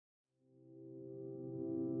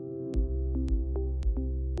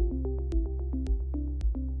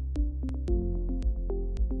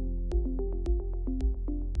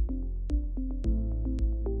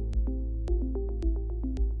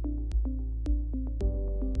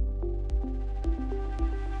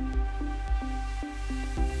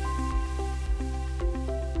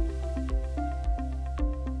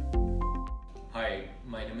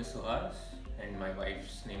is Suhas and my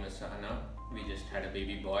wife's name is Sahana. We just had a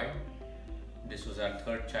baby boy. This was our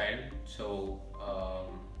third child, so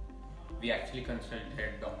we actually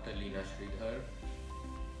consulted Dr. Leena N Sreedhar,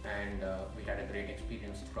 and we had a great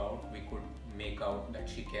experience throughout. We could make out that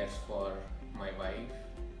she cares for my wife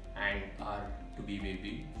and our to-be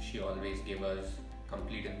baby. She always gave us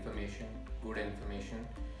complete information, good information,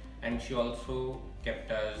 and she also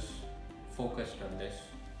kept us focused on this,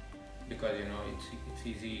 because it's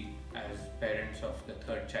easy as parents of the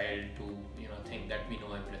third child to think that we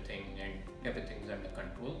know everything and everything's under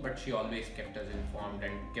control, but she always kept us informed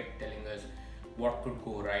and kept telling us what could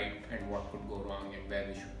go right and what could go wrong and where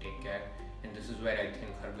we should take care. And this is where I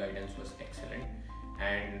think her guidance was excellent,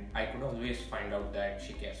 and I could always find out that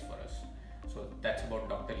she cares for us. So that's about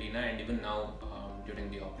Dr. Leena, and even now during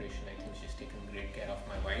the operation I think she's taken great care of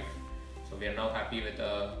my wife. So we are now happy with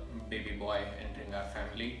a baby boy entering our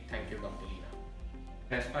family. Thank you, Dr. Leena.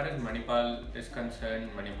 As far as Manipal is concerned,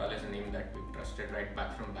 Manipal is a name that we've trusted right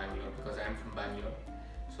back from Bangalore, because I am from Bangalore.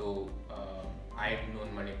 So I've known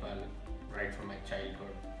Manipal right from my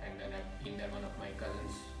childhood, and then I've been there. One of my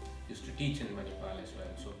cousins used to teach in Manipal as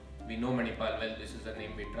well. So we know Manipal well. This is a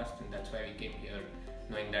name we trust, and that's why we came here,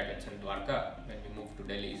 knowing that it's in Dwarka when we moved to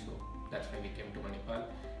Delhi. So that's why we came to Manipal.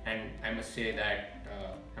 And I must say that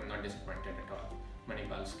I'm not disappointed at all.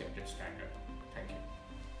 Manipal's kept its standard. Thank you.